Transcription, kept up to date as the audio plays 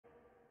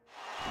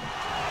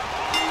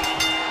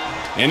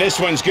And this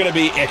one's going to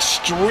be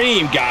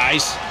extreme,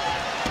 guys.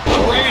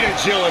 Great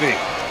agility.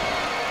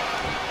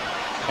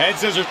 Head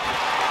scissors.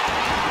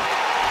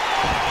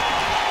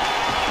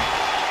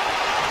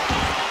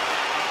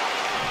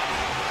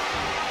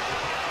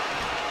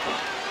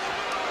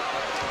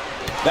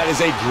 That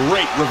is a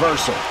great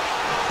reversal.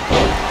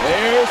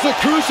 There's a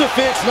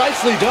crucifix.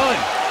 Nicely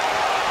done.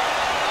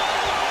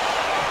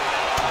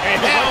 And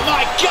oh,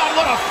 my God,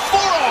 what a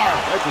forearm.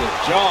 Right to the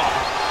jaw.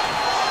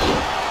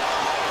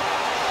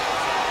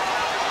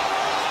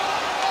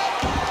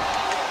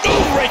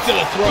 Ooh, right to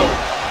the throat.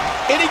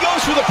 And he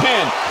goes for the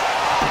pin.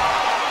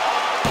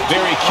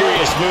 Very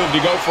curious move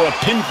to go for a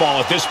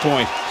pinfall at this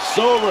point.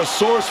 So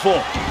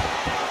resourceful.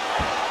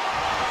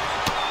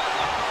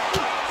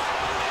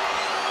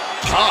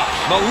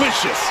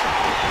 Malicious.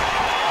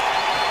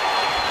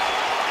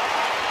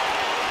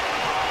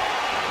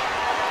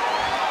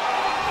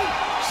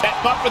 Set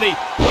up for the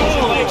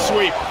leg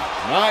sweep.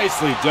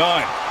 Nicely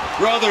done.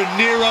 Brother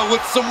Nero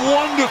with some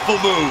wonderful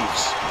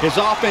moves. His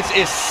offense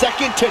is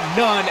second to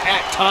none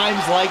at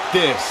times like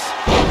this.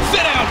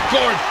 Sit down,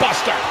 gourd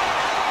buster.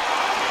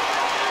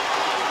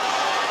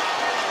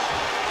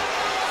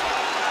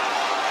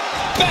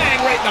 Bang,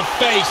 right in the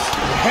face.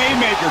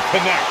 Haymaker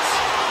connects.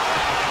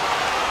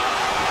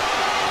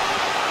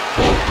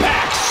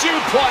 Back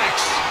suplex.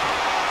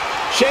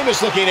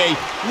 Sheamus looking a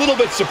little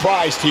bit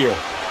surprised here.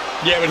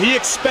 Yeah, but he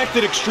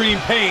expected extreme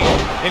pain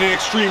in an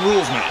Extreme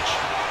Rules match.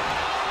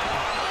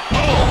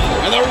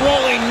 Oh, and the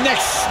rolling neck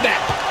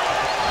snap.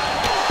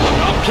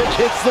 Dropkick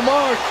hits the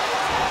mark.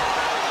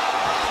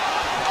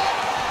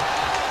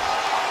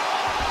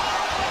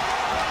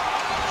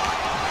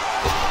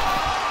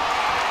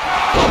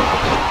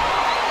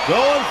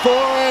 Going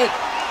for it.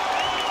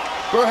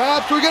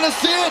 Perhaps we're going to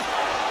see it.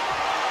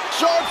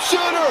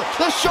 Sharpshooter.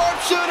 The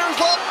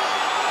sharpshooter's up.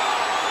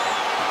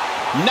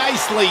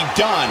 Nicely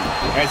done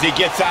as he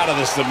gets out of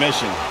the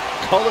submission.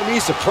 Color me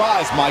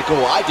surprised, Michael.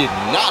 I did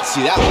not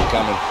see that one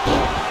coming.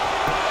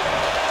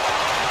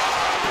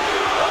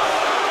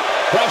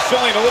 Perhaps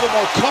feeling a little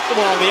more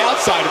comfortable on the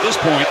outside at this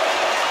point.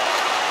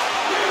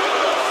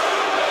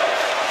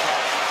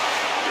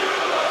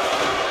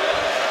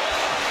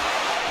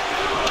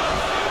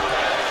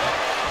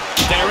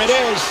 There it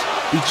is.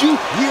 Did you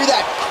hear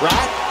that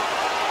crack?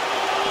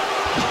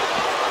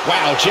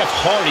 Wow, Jeff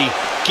Hardy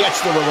gets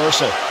the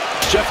reversal.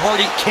 Jeff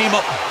Hardy came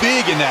up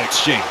big in that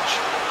exchange.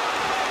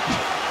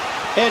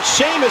 And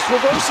Sheamus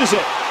reverses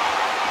it.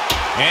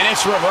 And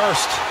it's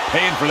reversed.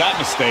 Paying for that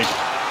mistake.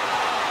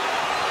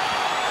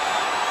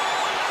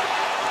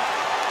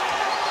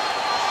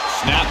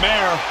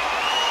 Snapmare.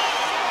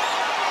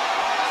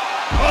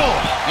 Oh,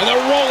 and the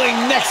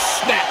rolling neck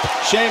snap.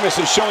 Sheamus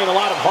is showing a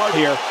lot of heart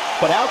here,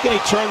 but how can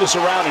he turn this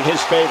around in his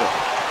favor?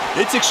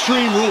 It's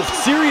Extreme Rules.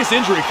 Serious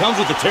injury comes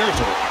with the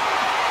territory.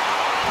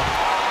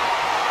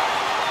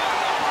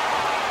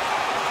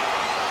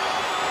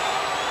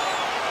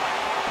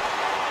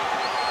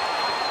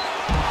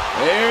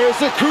 There's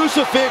a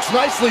crucifix.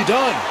 Nicely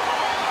done.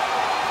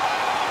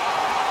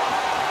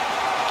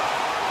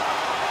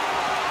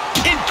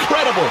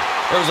 Incredible.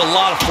 There was a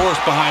lot of force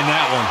behind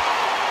that one.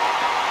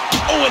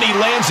 Oh, and he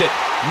lands it.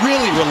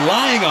 Really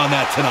relying on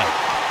that tonight.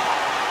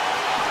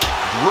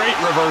 Great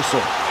reversal.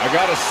 I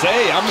gotta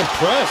say, I'm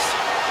impressed.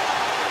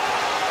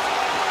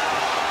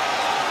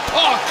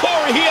 Oh,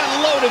 Corey, he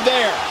unloaded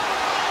there.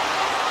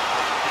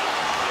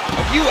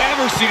 Have you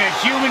ever seen a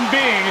human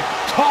being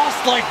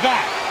tossed like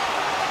that?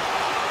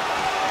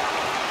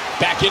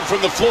 Back in from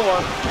the floor.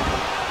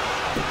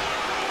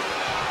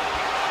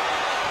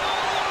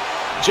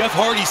 Jeff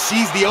Hardy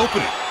sees the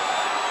opening.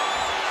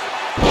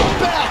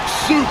 Back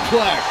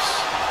suplex.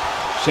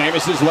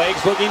 Sheamus'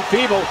 legs looking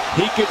feeble.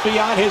 He could be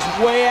on his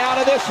way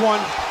out of this one.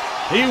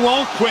 He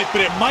won't quit,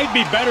 but it might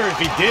be better if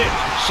he did.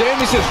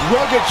 Sheamus'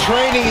 rugged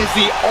training is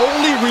the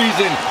only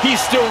reason he's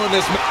still in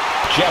this match.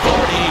 Jeff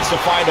Hardy needs to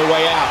find a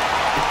way out.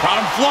 Caught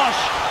him flush.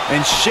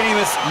 And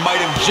Sheamus might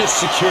have just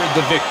secured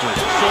the victory.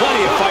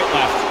 Plenty of fight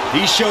left.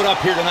 He showed up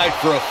here tonight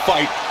for a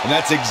fight, and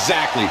that's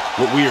exactly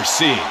what we are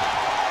seeing.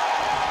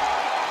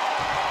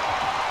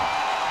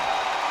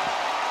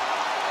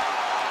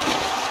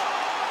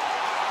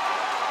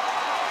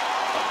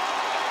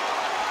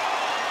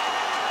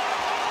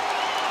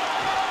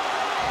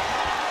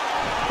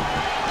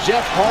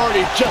 Jeff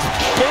Hardy just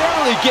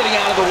barely getting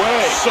out of the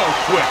way. So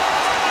quick.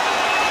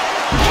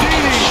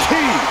 DDT.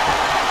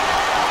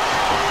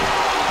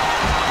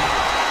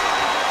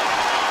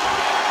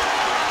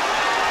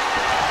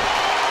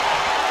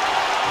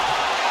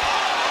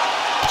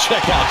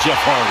 Check out Jeff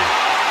Hardy.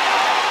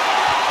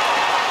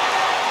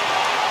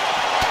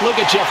 Look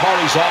at Jeff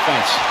Hardy's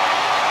offense.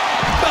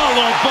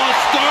 Bellow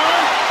buster.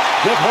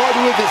 Jeff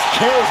Hardy with his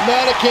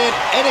charismatic and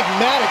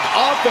enigmatic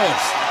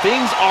offense.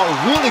 Things are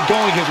really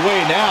going his way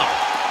now.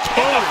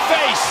 In the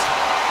face.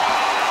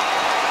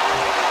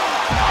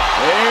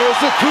 There's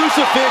the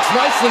crucifix.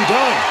 Nicely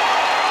done.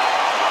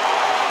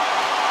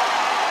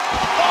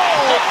 Oh,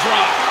 leg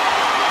drop.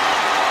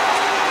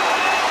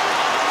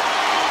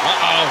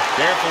 Uh-oh.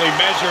 Carefully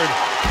measured.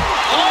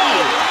 Oh,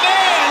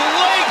 man.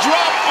 Leg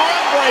drop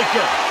arm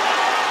breaker.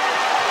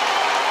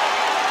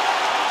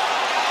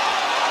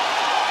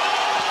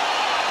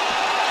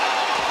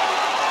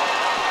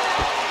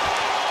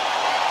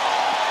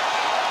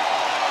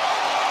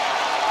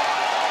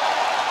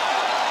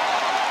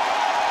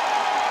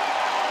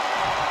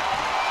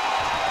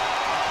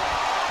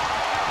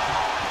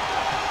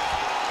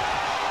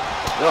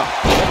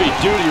 Heavy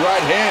duty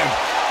right hand.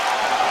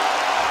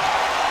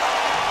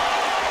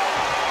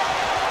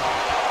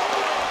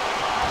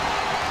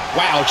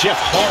 Wow, Jeff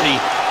Hardy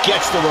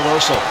gets the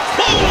reversal.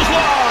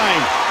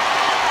 Clothesline!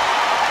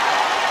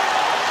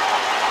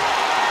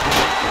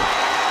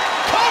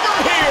 Cover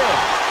here!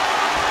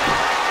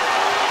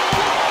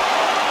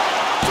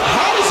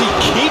 How does he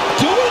keep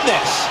doing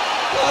this?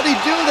 How'd he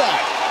do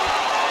that?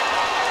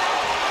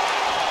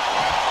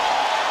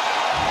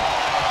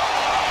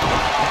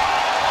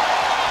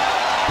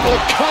 The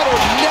cutter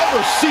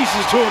never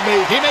ceases to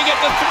amaze. He may get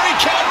the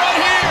 3 count right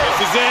here.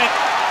 This is it.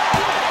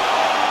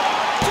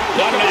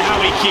 Look at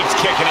how he keeps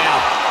kicking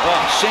out.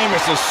 Oh,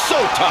 Sheamus is so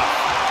tough.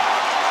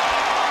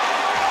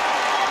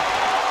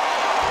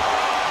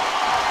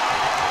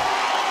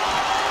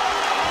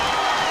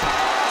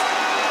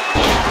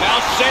 Now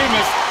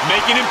Sheamus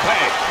making him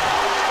pay.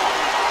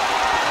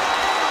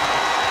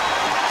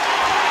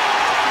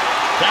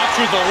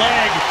 Captured the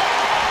leg.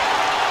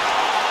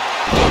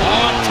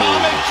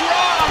 Atomic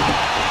drop.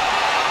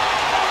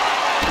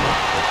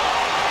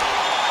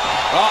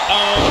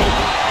 Uh-oh.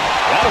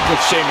 That'll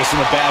put Sheamus in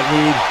a bad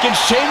mood. Can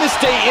Sheamus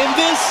stay in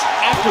this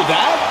after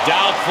that?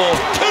 Doubtful.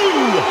 2.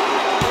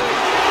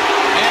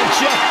 And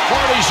Jeff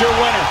Hardy's your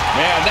winner.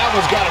 Man, that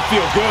one's got to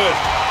feel good.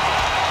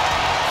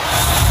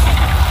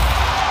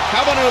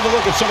 How about another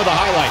look at some of the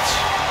highlights?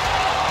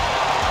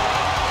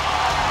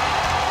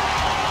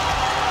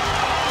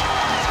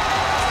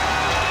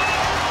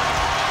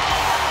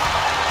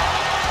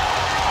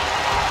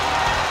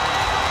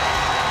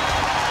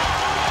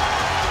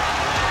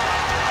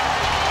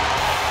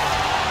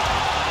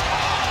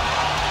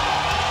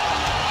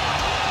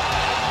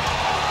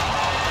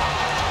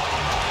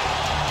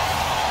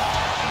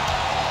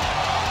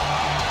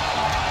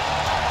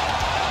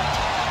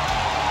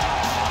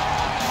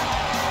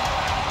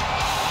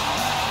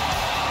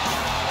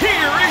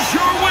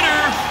 Your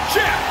winner,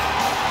 Jeff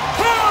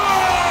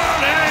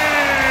Hardy!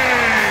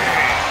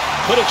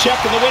 Put a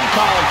check in the win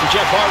column for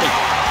Jeff Hardy.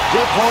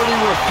 Jeff Hardy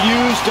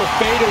refused to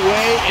fade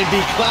away and be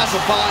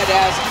classified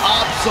as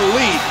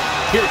obsolete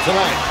here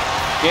tonight.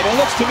 And it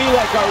looks to me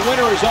like our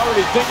winner is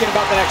already thinking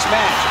about the next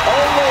match.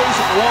 Always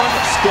one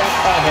step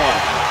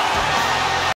ahead.